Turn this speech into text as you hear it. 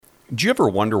Do you ever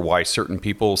wonder why certain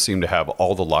people seem to have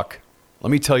all the luck? Let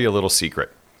me tell you a little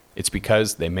secret. It's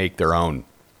because they make their own.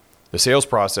 The sales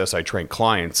process I train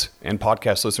clients and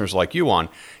podcast listeners like you on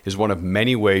is one of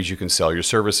many ways you can sell your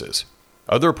services.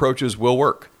 Other approaches will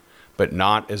work, but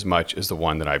not as much as the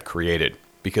one that I've created,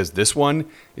 because this one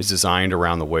is designed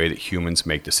around the way that humans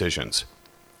make decisions.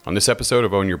 On this episode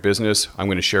of Own Your Business, I'm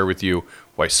going to share with you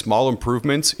why small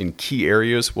improvements in key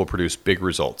areas will produce big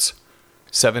results.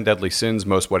 7 deadly sins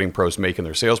most wedding pros make in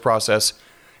their sales process,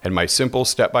 and my simple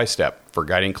step-by-step for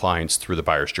guiding clients through the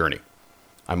buyer's journey.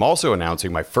 I'm also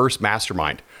announcing my first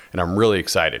mastermind, and I'm really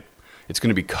excited. It's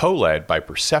going to be co-led by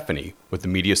Persephone with the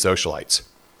Media Socialites.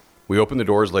 We open the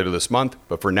doors later this month,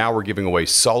 but for now we're giving away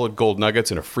solid gold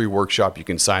nuggets and a free workshop you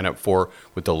can sign up for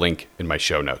with the link in my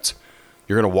show notes.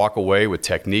 You're going to walk away with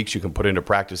techniques you can put into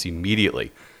practice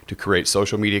immediately to create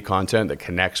social media content that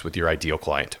connects with your ideal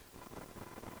client.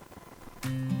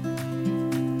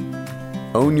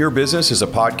 Own Your Business is a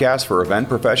podcast for event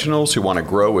professionals who want to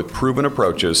grow with proven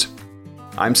approaches.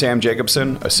 I'm Sam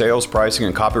Jacobson, a sales, pricing,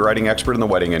 and copywriting expert in the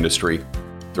wedding industry.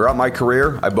 Throughout my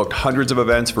career, I booked hundreds of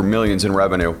events for millions in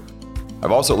revenue.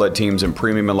 I've also led teams in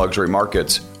premium and luxury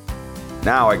markets.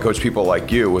 Now I coach people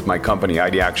like you with my company,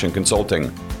 ID Action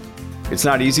Consulting. It's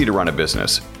not easy to run a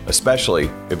business, especially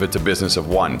if it's a business of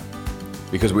one,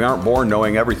 because we aren't born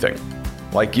knowing everything.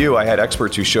 Like you, I had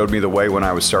experts who showed me the way when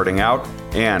I was starting out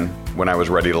and when I was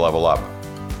ready to level up.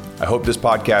 I hope this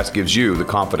podcast gives you the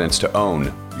confidence to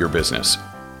own your business.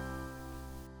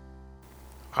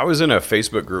 I was in a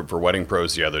Facebook group for wedding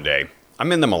pros the other day.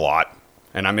 I'm in them a lot,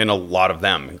 and I'm in a lot of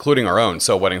them, including our own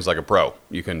Sell Weddings Like a Pro.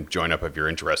 You can join up if you're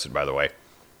interested, by the way.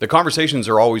 The conversations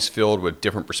are always filled with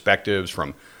different perspectives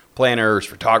from planners,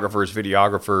 photographers,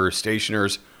 videographers,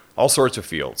 stationers, all sorts of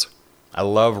fields. I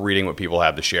love reading what people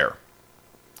have to share.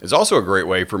 It's also a great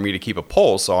way for me to keep a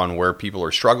pulse on where people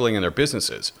are struggling in their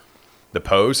businesses. The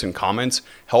posts and comments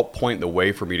help point the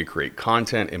way for me to create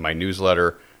content in my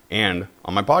newsletter and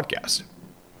on my podcast.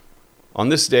 On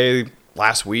this day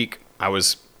last week, I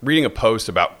was reading a post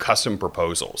about custom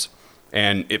proposals,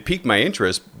 and it piqued my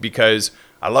interest because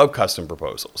I love custom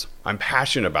proposals. I'm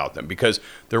passionate about them because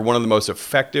they're one of the most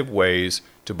effective ways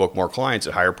to book more clients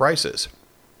at higher prices.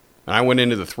 And I went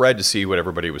into the thread to see what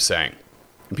everybody was saying.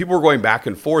 And people were going back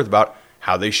and forth about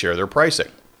how they share their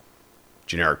pricing.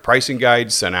 Generic pricing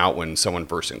guides sent out when someone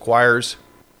first inquires,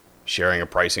 sharing a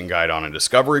pricing guide on a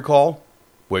discovery call,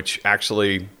 which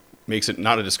actually makes it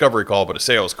not a discovery call, but a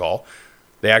sales call.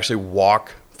 They actually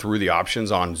walk through the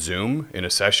options on Zoom in a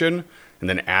session and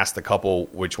then ask the couple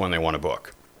which one they want to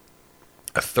book.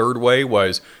 A third way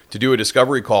was to do a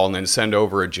discovery call and then send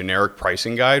over a generic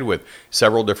pricing guide with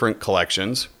several different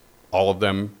collections, all of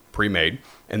them pre-made,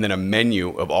 and then a menu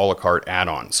of a la carte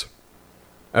add-ons.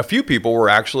 A few people were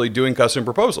actually doing custom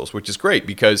proposals, which is great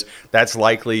because that's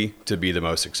likely to be the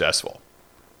most successful.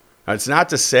 Now, it's not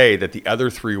to say that the other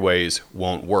 3 ways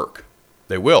won't work.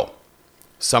 They will,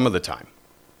 some of the time,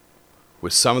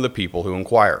 with some of the people who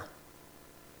inquire.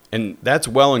 And that's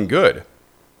well and good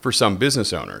for some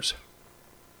business owners.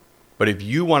 But if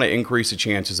you want to increase the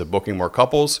chances of booking more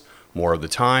couples, more of the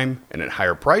time, and at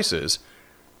higher prices,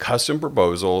 custom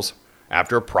proposals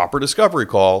after a proper discovery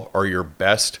call are your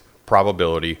best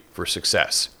probability for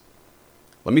success.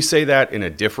 Let me say that in a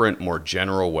different, more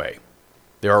general way.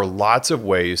 There are lots of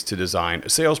ways to design a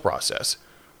sales process,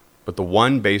 but the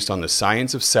one based on the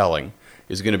science of selling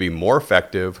is going to be more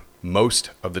effective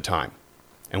most of the time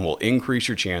and will increase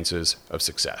your chances of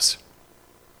success.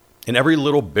 And every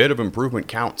little bit of improvement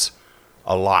counts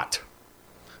a lot.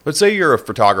 Let's say you're a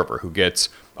photographer who gets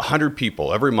 100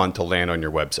 people every month to land on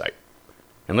your website.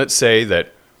 And let's say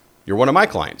that you're one of my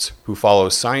clients who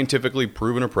follows scientifically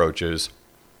proven approaches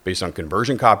based on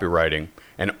conversion copywriting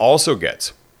and also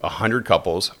gets 100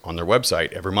 couples on their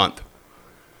website every month.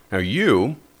 Now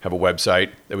you have a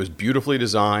website that was beautifully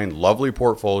designed, lovely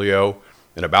portfolio,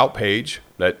 an about page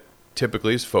that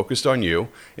typically is focused on you,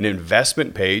 an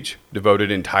investment page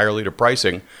devoted entirely to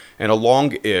pricing, and a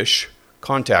long-ish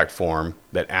contact form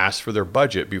that asks for their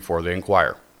budget before they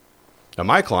inquire. Now,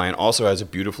 my client also has a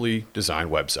beautifully designed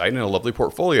website and a lovely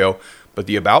portfolio, but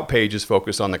the About page is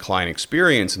focused on the client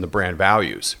experience and the brand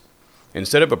values.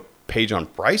 Instead of a page on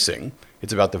pricing,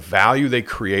 it's about the value they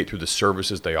create through the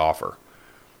services they offer.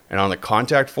 And on the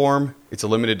contact form, it's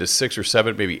limited to 6 or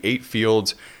 7, maybe 8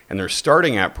 fields, and their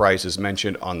starting at price is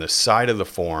mentioned on the side of the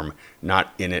form,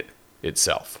 not in it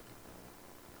itself.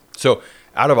 So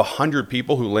out of 100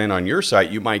 people who land on your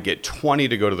site, you might get 20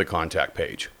 to go to the contact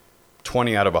page.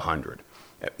 20 out of 100.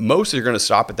 Most are going to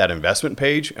stop at that investment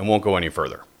page and won't go any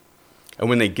further. And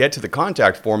when they get to the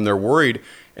contact form, they're worried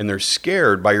and they're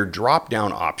scared by your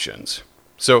drop-down options.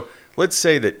 So let's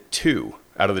say that 2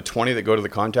 out of the 20 that go to the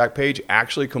contact page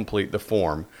actually complete the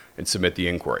form and submit the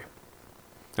inquiry.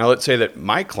 Now let's say that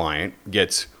my client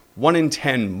gets 1 in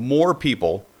 10 more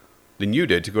people than you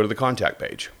did to go to the contact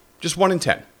page. Just 1 in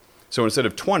 10. So instead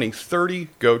of 20, 30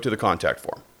 go to the contact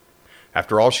form.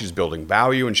 After all, she's building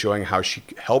value and showing how she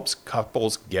helps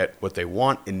couples get what they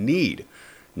want and need,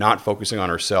 not focusing on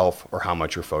herself or how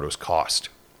much her photos cost.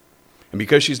 And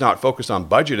because she's not focused on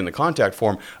budget in the contact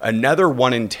form, another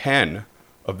 1 in 10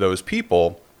 of those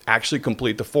people actually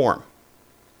complete the form.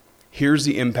 Here's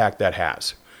the impact that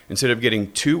has. Instead of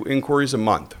getting 2 inquiries a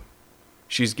month,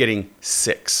 she's getting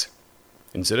 6.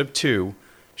 Instead of 2,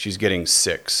 she's getting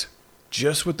 6.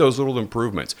 Just with those little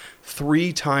improvements,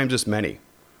 3 times as many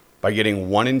by getting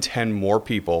 1 in 10 more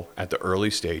people at the early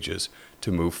stages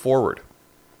to move forward.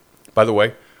 By the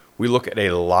way, we look at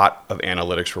a lot of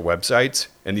analytics for websites,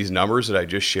 and these numbers that I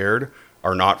just shared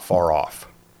are not far off,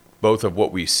 both of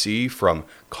what we see from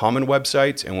common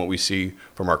websites and what we see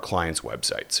from our clients'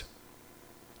 websites.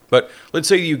 But let's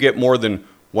say you get more than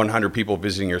 100 people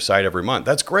visiting your site every month.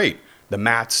 That's great. The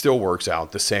math still works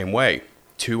out the same way.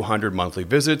 200 monthly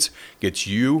visits gets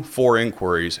you 4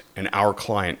 inquiries and our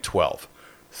client 12.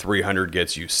 300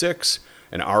 gets you 6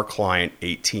 and our client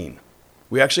 18.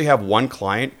 We actually have one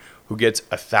client who gets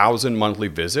 1,000 monthly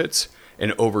visits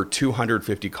and over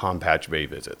 250 Compatch Bay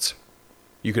visits.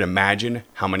 You can imagine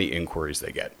how many inquiries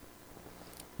they get.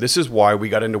 This is why we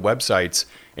got into websites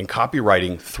and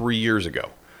copywriting 3 years ago,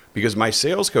 because my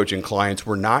sales coaching clients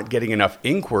were not getting enough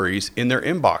inquiries in their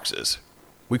inboxes.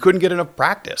 We couldn't get enough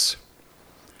practice.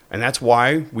 And that's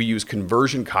why we use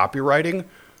conversion copywriting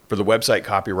for the website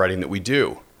copywriting that we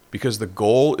do, because the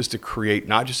goal is to create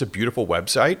not just a beautiful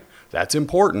website, that's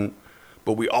important,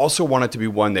 but we also want it to be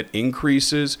one that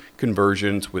increases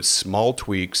conversions with small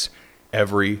tweaks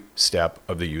every step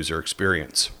of the user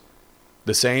experience.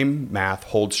 The same math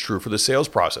holds true for the sales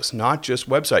process, not just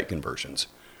website conversions.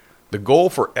 The goal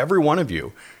for every one of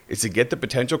you is to get the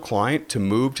potential client to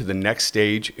move to the next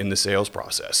stage in the sales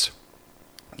process.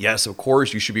 Yes, of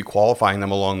course, you should be qualifying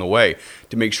them along the way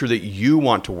to make sure that you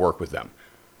want to work with them.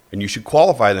 And you should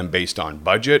qualify them based on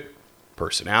budget,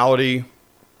 personality,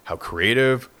 how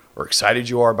creative or excited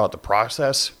you are about the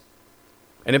process.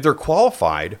 And if they're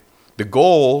qualified, the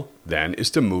goal then is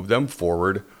to move them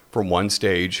forward from one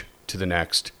stage to the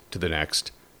next, to the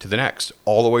next, to the next,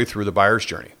 all the way through the buyer's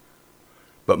journey.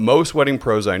 But most wedding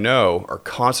pros I know are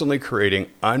constantly creating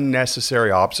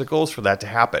unnecessary obstacles for that to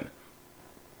happen.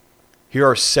 Here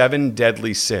are 7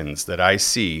 deadly sins that I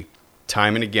see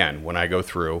time and again when I go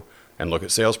through and look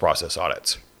at sales process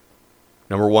audits.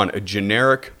 Number 1, a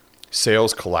generic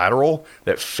sales collateral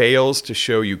that fails to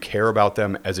show you care about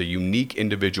them as a unique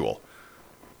individual,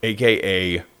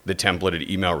 aka the templated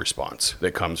email response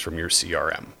that comes from your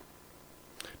CRM.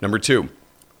 Number 2,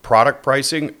 product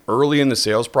pricing early in the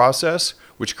sales process,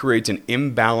 which creates an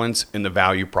imbalance in the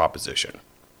value proposition.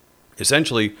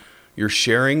 Essentially, you're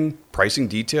sharing pricing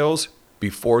details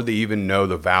before they even know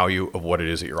the value of what it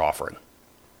is that you're offering.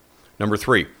 Number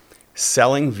 3,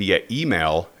 selling via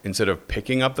email instead of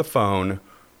picking up the phone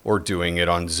or doing it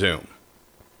on Zoom.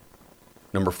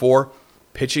 Number 4,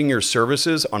 pitching your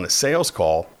services on a sales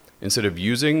call instead of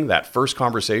using that first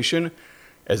conversation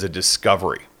as a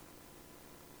discovery.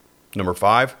 Number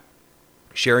 5,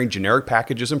 sharing generic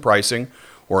packages and pricing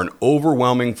or an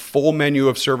overwhelming full menu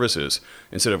of services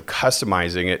instead of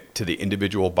customizing it to the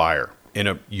individual buyer in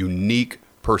a unique,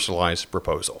 personalized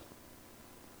proposal.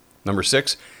 Number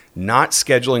 6, not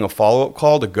scheduling a follow-up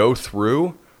call to go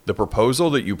through the proposal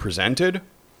that you presented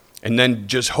and then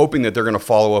just hoping that they're going to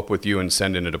follow up with you and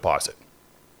send in a deposit.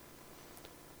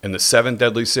 And the 7th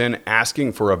deadly sin,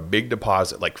 asking for a big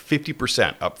deposit, like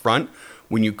 50% up front,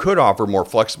 when you could offer more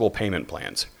flexible payment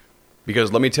plans.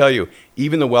 Because let me tell you,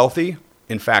 even the wealthy,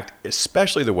 in fact,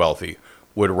 especially the wealthy,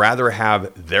 would rather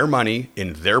have their money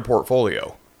in their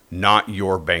portfolio, not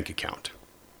your bank account.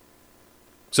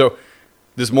 So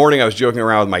this morning I was joking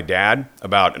around with my dad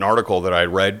about an article that I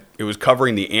read. It was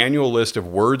covering the annual list of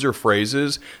words or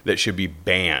phrases that should be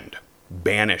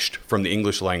banished from the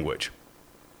English language.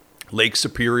 Lake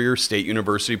Superior State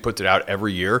University puts it out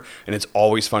every year, and it's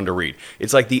always fun to read.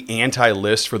 It's like the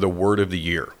anti-list for the word of the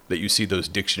year that you see those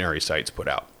dictionary sites put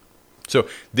out. So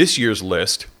this year's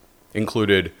list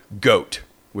included GOAT,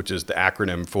 which is the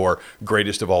acronym for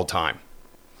greatest of all time,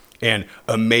 and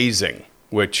amazing,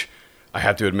 which I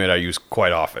have to admit I use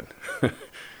quite often.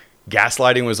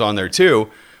 Gaslighting was on there too,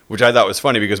 which I thought was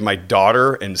funny because my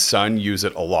daughter and son use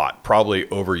it a lot, probably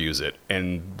overuse it,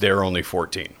 and they're only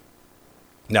 14.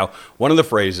 Now, one of the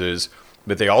phrases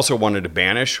that they also wanted to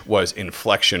banish was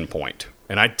inflection point.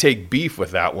 And I take beef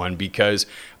with that one because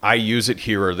I use it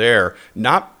here or there,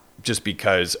 not just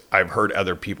because I've heard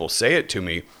other people say it to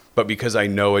me, but because I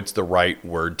know it's the right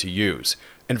word to use.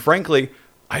 And frankly,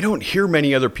 I don't hear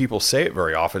many other people say it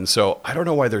very often, so I don't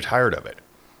know why they're tired of it.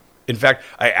 In fact,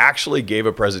 I actually gave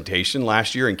a presentation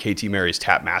last year in KT Mary's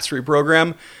Tap Mastery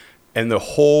program, and the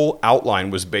whole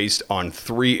outline was based on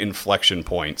 3 inflection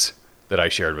points that I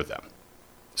shared with them.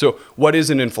 So what is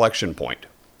an inflection point?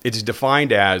 It's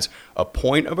defined as a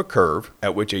point of a curve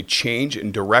at which a change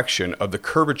in direction of the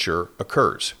curvature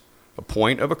occurs. A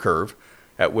point of a curve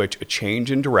at which a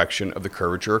change in direction of the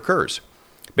curvature occurs.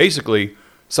 Basically,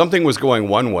 something was going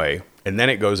one way and then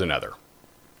it goes another.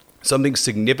 Something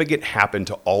significant happened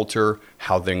to alter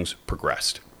how things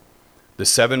progressed. The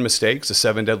 7 mistakes, the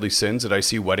 7 deadly sins that I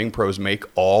see wedding pros make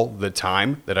all the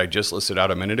time that I just listed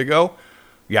out a minute ago,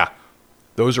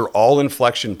 those are all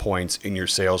inflection points in your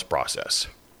sales process.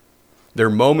 They're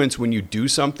moments when you do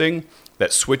something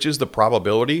that switches the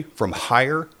probability from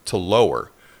higher to lower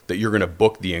that you're going to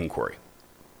book the inquiry.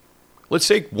 Let's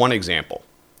take one example,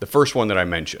 the first one that I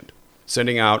mentioned,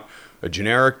 sending out a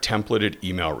generic templated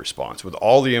email response with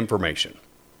all the information.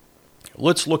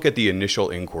 Let's look at the initial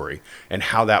inquiry and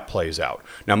how that plays out.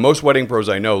 Now, most wedding pros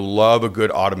I know love a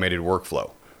good automated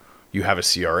workflow. You have a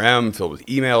CRM filled with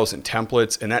emails and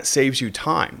templates, and that saves you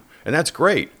time, and that's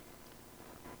great,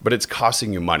 but it's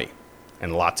costing you money,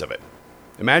 and lots of it.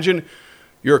 Imagine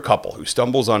you're a couple who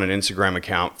stumbles on an Instagram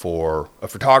account for a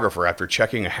photographer after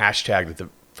checking a hashtag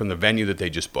from the venue that they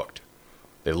just booked.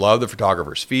 They love the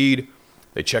photographer's feed,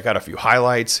 they check out a few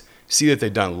highlights, see that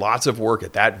they've done lots of work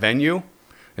at that venue,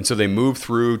 and so they move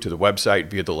through to the website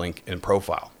via the link in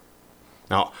profile.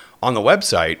 Now, on the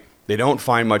website, they don't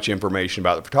find much information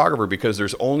about the photographer because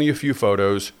there's only a few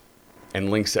photos and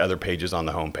links to other pages on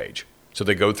the homepage. So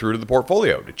they go through to the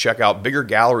portfolio to check out bigger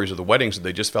galleries of the weddings that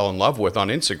they just fell in love with on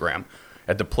Instagram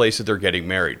at the place that they're getting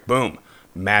married. Boom,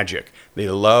 magic. They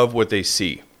love what they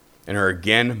see and are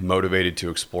again motivated to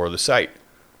explore the site.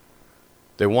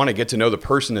 They want to get to know the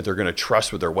person that they're going to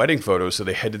trust with their wedding photos, so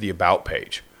they head to the About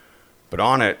page. But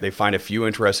on it, they find a few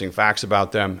interesting facts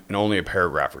about them and only a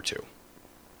paragraph or 2.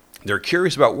 They're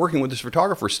curious about working with this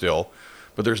photographer still,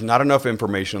 but there's not enough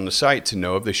information on the site to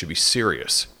know if they should be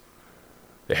serious.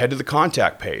 They head to the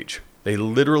contact page. They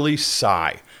literally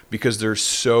sigh because there's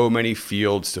so many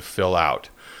fields to fill out.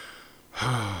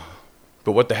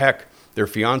 But what the heck? Their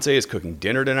fiance is cooking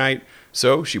dinner tonight,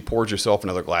 so she pours herself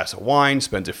another glass of wine,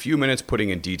 spends a few minutes putting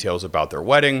in details about their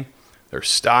wedding, their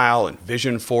style and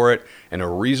vision for it, and a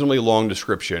reasonably long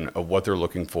description of what they're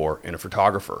looking for in a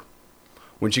photographer.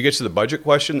 When she gets to the budget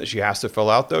question that she has to fill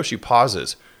out, though, she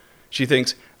pauses. She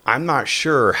thinks, I'm not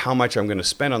sure how much I'm going to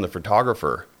spend on the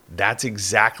photographer. That's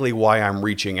exactly why I'm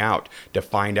reaching out, to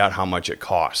find out how much it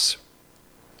costs.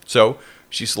 So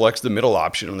she selects the middle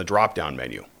option on the drop-down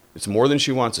menu. It's more than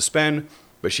she wants to spend,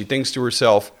 but she thinks to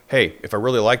herself, hey, if I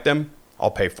really like them,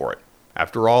 I'll pay for it.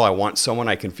 After all, I want someone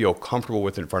I can feel comfortable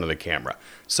with in front of the camera,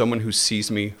 someone who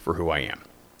sees me for who I am.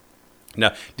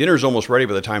 Now, dinner's almost ready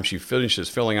by the time she finishes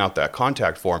filling out that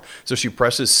contact form, so she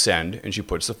presses send and she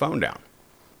puts the phone down.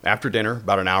 After dinner,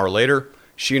 about an hour later,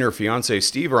 she and her fiancé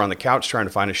Steve are on the couch trying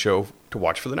to find a show to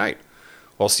watch for the night.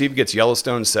 While Steve gets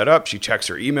Yellowstone set up, she checks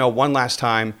her email one last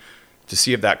time to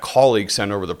see if that colleague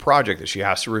sent over the project that she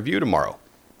has to review tomorrow.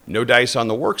 No dice on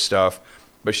the work stuff,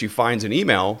 but she finds an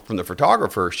email from the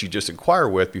photographer she just inquired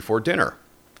with before dinner.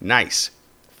 Nice.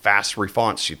 Fast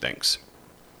response, she thinks.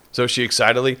 So she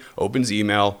excitedly opens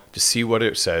email to see what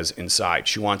it says inside.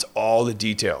 She wants all the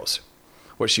details.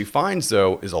 What she finds,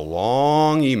 though, is a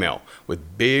long email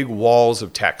with big walls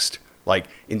of text, like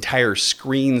entire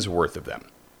screens worth of them.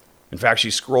 In fact,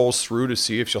 she scrolls through to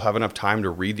see if she'll have enough time to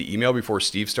read the email before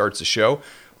Steve starts the show,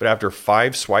 but after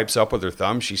 5 swipes up with her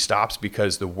thumb, she stops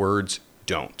because the words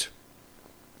don't.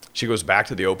 She goes back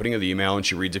to the opening of the email and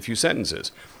she reads a few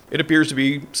sentences. It appears to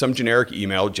be some generic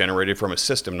email generated from a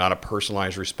system, not a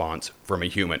personalized response from a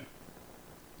human.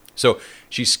 So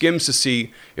she skims to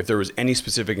see if there was any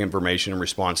specific information in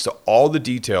response to all the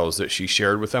details that she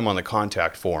shared with them on the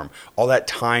contact form, all that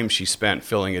time she spent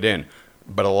filling it in.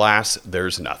 But alas,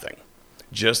 there's nothing.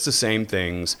 Just the same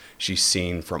things she's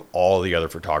seen from all the other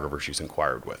photographers she's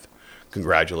inquired with.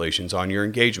 Congratulations on your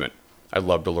engagement. I'd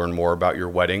love to learn more about your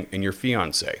wedding and your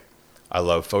fiancé. I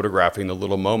love photographing the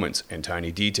little moments and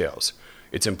tiny details.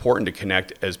 It's important to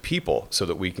connect as people so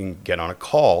that we can get on a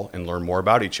call and learn more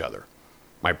about each other.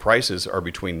 My prices are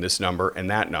between this number and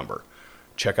that number.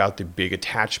 Check out the big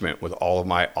attachment with all of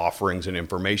my offerings and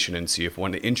information and see if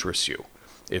one interests you.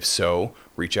 If so,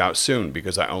 reach out soon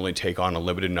because I only take on a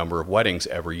limited number of weddings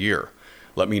every year.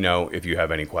 Let me know if you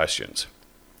have any questions.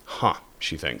 Huh,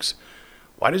 she thinks.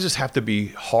 Why does this have to be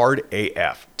hard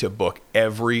AF to book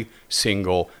every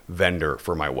single vendor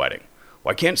for my wedding?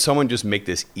 Why can't someone just make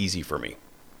this easy for me?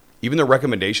 Even the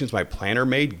recommendations my planner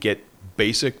made get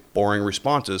basic, boring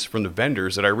responses from the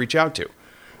vendors that I reach out to.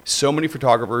 So many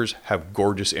photographers have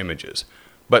gorgeous images,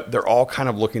 but they're all kind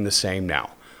of looking the same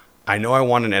now. I know I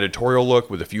want an editorial look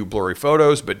with a few blurry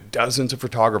photos, but dozens of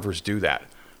photographers do that.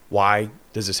 Why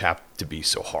does this have to be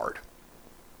so hard?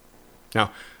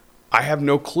 Now, I have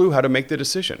no clue how to make the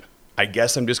decision. I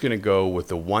guess I'm just going to go with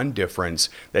the one difference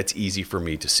that's easy for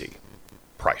me to see: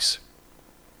 price.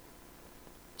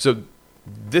 So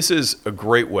this is a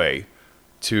great way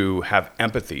to have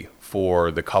empathy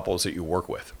for the couples that you work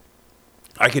with.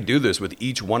 I could do this with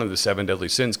each one of the 7 deadly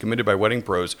sins committed by wedding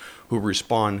pros who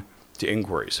respond to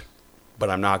inquiries, but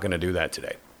I'm not going to do that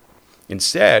today.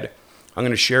 Instead, I'm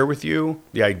going to share with you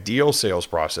the ideal sales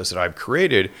process that I've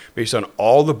created based on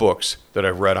all the books that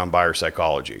I've read on buyer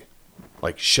psychology,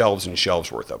 like shelves and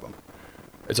shelves worth of them.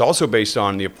 It's also based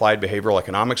on the applied behavioral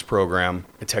economics program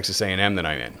at Texas A&M that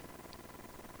I'm in,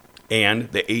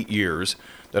 and the 8 years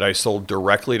that I sold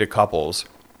directly to couples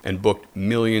and booked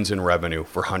millions in revenue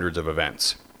for hundreds of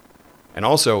events. And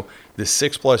also the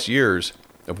 6+ years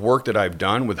of work that I've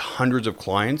done with hundreds of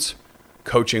clients,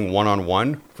 coaching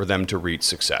one-on-one for them to reach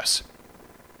success.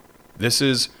 This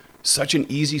is such an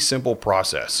easy, simple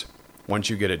process once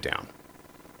you get it down.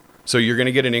 So you're going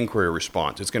to get an inquiry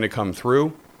response. It's going to come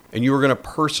through, and you are going to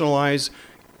personalize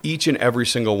each and every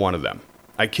single one of them.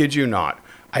 I kid you not.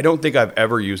 I don't think I've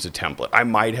ever used a template. I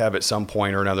might have at some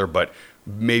point or another, but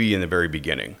maybe in the very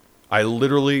beginning. I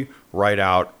literally write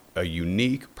out a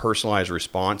unique, personalized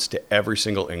response to every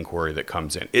single inquiry that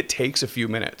comes in. It takes a few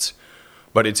minutes,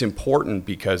 but it's important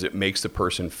because it makes the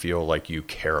person feel like you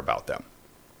care about them.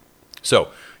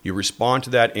 So you respond to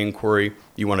that inquiry.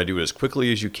 You want to do it as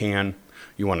quickly as you can.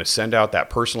 You want to send out that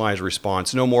personalized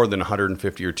response, no more than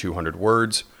 150 or 200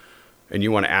 words. And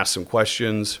you want to ask some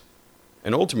questions.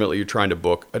 And ultimately, you're trying to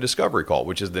book a discovery call,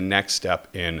 which is the next step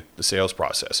in the sales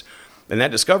process. And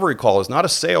that discovery call is not a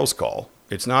sales call.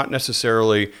 It's not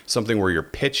necessarily something where you're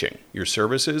pitching your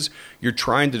services. You're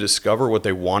trying to discover what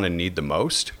they want and need the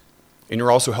most. And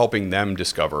you're also helping them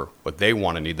discover what they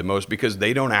want and need the most, because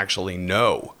they don't actually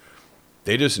know.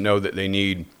 They just know that they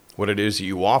need what it is that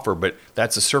you offer, but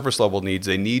that's the surface level needs.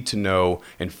 They need to know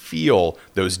and feel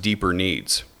those deeper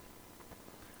needs.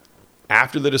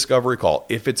 After the discovery call,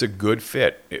 if it's a good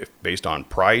fit, based on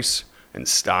price and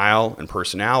style and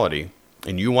personality,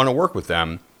 and you want to work with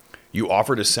them, you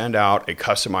offer to send out a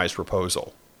customized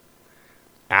proposal.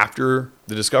 After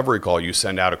the discovery call, you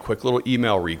send out a quick little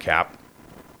email recap,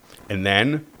 and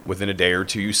then within a day or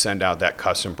two, you send out that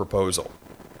custom proposal.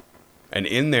 And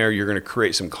in there, you're going to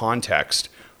create some context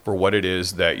for what it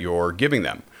is that you're giving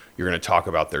them. You're going to talk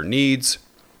about their needs.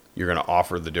 You're going to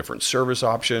offer the different service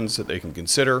options that they can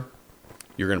consider.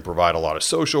 You're going to provide a lot of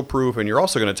social proof, and you're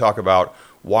also going to talk about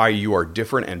why you are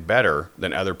different and better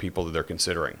than other people that they're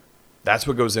considering. That's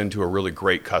what goes into a really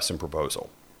great custom proposal.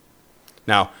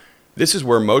 Now, this is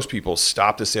where most people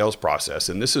stop the sales process,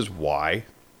 and this is why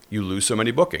you lose so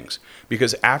many bookings.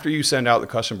 Because after you send out the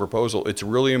custom proposal, it's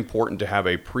really important to have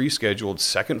a pre-scheduled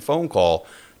second phone call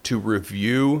to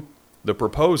review the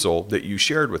proposal that you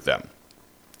shared with them.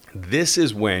 This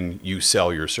is when you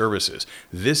sell your services.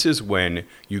 This is when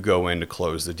you go in to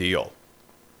close the deal.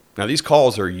 Now, these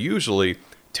calls are usually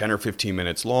 10 or 15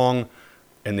 minutes long,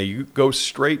 and they go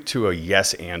straight to a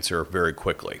yes answer very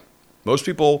quickly. Most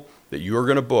people that you are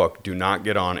going to book do not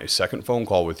get on a second phone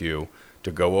call with you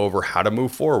to go over how to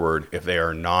move forward if they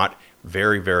are not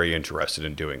very, very interested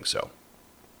in doing so.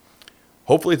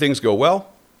 Hopefully things go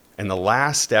well. And the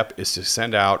last step is to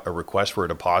send out a request for a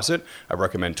deposit. I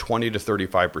recommend 20 to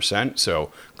 35%.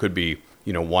 So could be,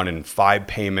 1 in 5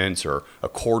 payments, or a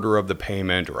quarter of the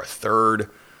payment, or a third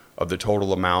of the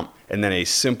total amount. And then a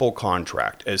simple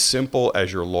contract, as simple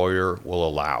as your lawyer will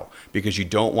allow, because you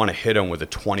don't want to hit them with a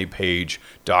 20-page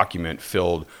document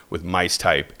filled with mice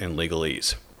type and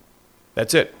legalese.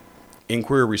 That's it.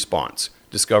 Inquiry response,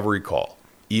 discovery call,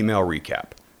 email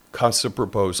recap, custom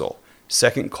proposal,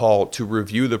 second call to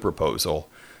review the proposal,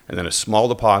 and then a small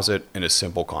deposit and a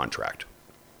simple contract.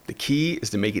 The key is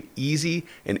to make it easy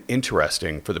and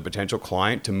interesting for the potential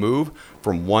client to move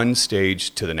from one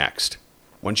stage to the next.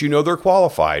 Once you know they're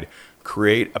qualified,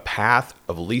 create a path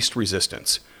of least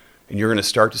resistance, and you're going to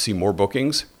start to see more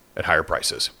bookings at higher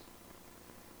prices.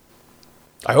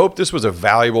 I hope this was a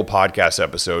valuable podcast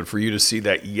episode for you to see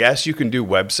that yes, you can do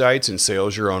websites and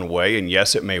sales your own way, and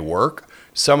yes, it may work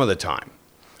some of the time,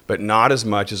 but not as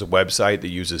much as a website that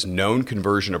uses known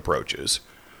conversion approaches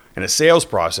and a sales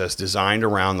process designed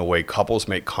around the way couples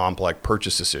make complex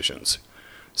purchase decisions.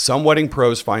 Some wedding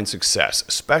pros find success,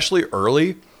 especially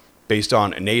early, based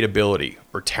on innate ability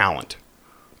or talent.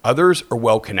 Others are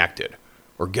well connected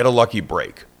or get a lucky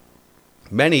break.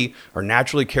 Many are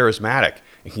naturally charismatic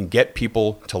and can get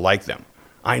people to like them.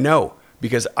 I know,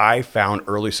 because I found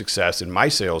early success in my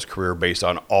sales career based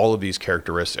on all of these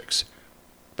characteristics.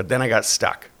 But then I got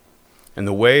stuck. And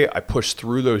the way I pushed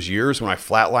through those years when I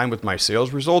flatlined with my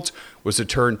sales results was to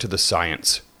turn to the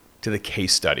science, to the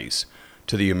case studies,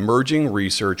 to the emerging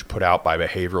research put out by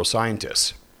behavioral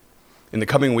scientists. In the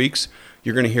coming weeks,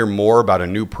 you're going to hear more about a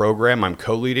new program I'm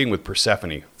co-leading with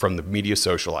Persephone from the Media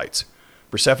Socialites.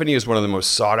 Persephone is one of the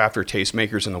most sought-after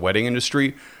tastemakers in the wedding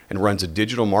industry and runs a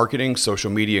digital marketing, social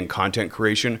media, and content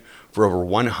creation for over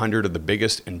 100 of the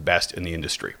biggest and best in the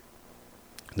industry.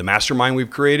 The mastermind we've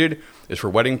created is for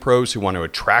wedding pros who want to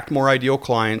attract more ideal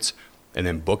clients and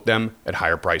then book them at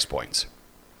higher price points.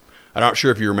 I'm not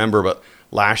sure if you remember, but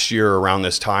last year around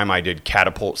this time, I did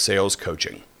Catapult Sales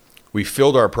Coaching. We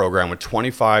filled our program with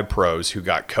 25 pros who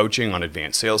got coaching on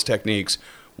advanced sales techniques,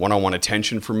 one-on-one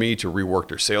attention from me to rework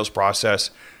their sales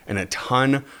process, and a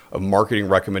ton of marketing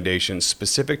recommendations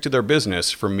specific to their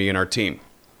business from me and our team.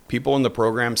 People in the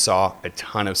program saw a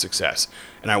ton of success,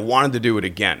 and I wanted to do it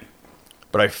again.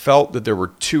 But I felt that there were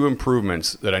two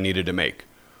improvements that I needed to make.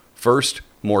 First,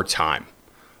 more time.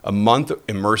 A month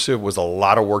immersive was a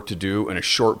lot of work to do in a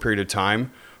short period of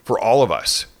time for all of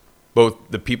us. Both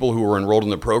the people who were enrolled in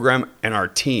the program and our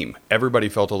team, everybody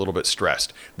felt a little bit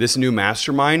stressed. This new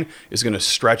mastermind is going to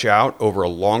stretch out over a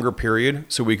longer period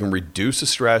so we can reduce the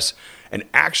stress and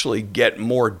actually get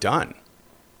more done.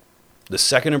 The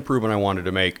second improvement I wanted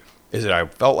to make is that I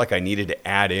felt like I needed to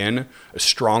add in a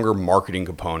stronger marketing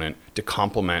component to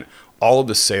complement all of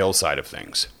the sales side of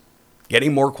things.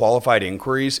 Getting more qualified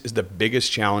inquiries is the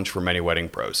biggest challenge for many wedding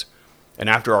pros. And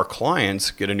after our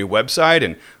clients get a new website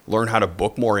and learn how to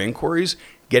book more inquiries,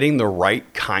 getting the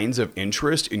right kinds of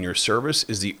interest in your service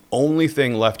is the only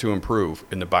thing left to improve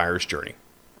in the buyer's journey.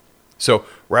 So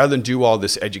rather than do all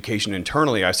this education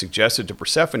internally, I suggested to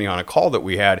Persephone on a call that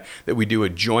we had that we do a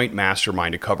joint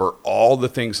mastermind to cover all the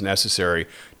things necessary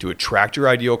to attract your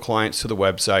ideal clients to the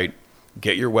website,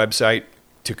 get your website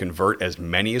to convert as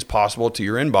many as possible to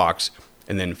your inbox,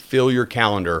 and then fill your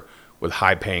calendar with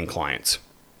high-paying clients.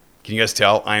 Can you guys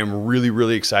tell? I am really,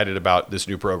 really excited about this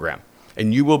new program.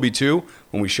 And you will be too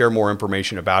when we share more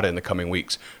information about it in the coming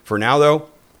weeks. For now, though,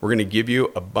 we're going to give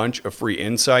you a bunch of free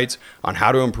insights on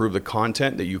how to improve the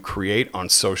content that you create on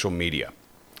social media.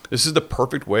 This is the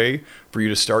perfect way for you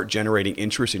to start generating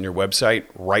interest in your website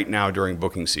right now during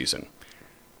booking season,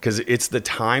 because it's the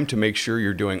time to make sure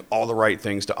you're doing all the right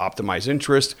things to optimize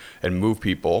interest and move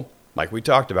people, like we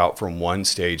talked about, from one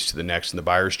stage to the next in the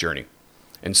buyer's journey.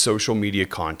 And social media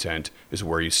content is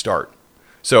where you start.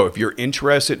 So if you're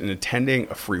interested in attending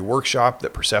a free workshop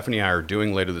that Persephone and I are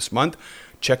doing later this month,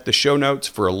 check the show notes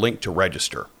for a link to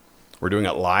register. We're doing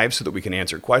it live so that we can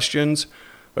answer questions,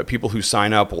 but people who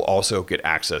sign up will also get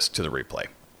access to the replay.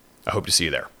 I hope to see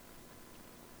you there.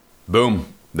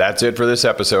 Boom. That's it for this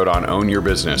episode on Own Your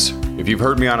Business. If you've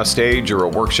heard me on a stage or a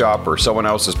workshop or someone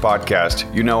else's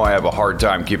podcast, you know I have a hard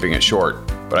time keeping it short,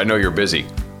 but I know you're busy.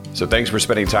 So thanks for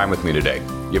spending time with me today.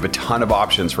 You have a ton of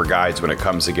options for guides when it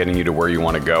comes to getting you to where you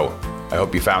want to go. I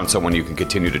hope you found someone you can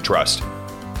continue to trust.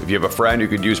 If you have a friend who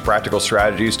could use practical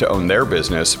strategies to own their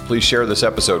business, please share this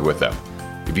episode with them.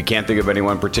 If you can't think of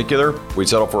anyone in particular, we'd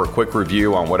settle for a quick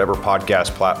review on whatever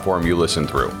podcast platform you listen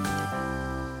through.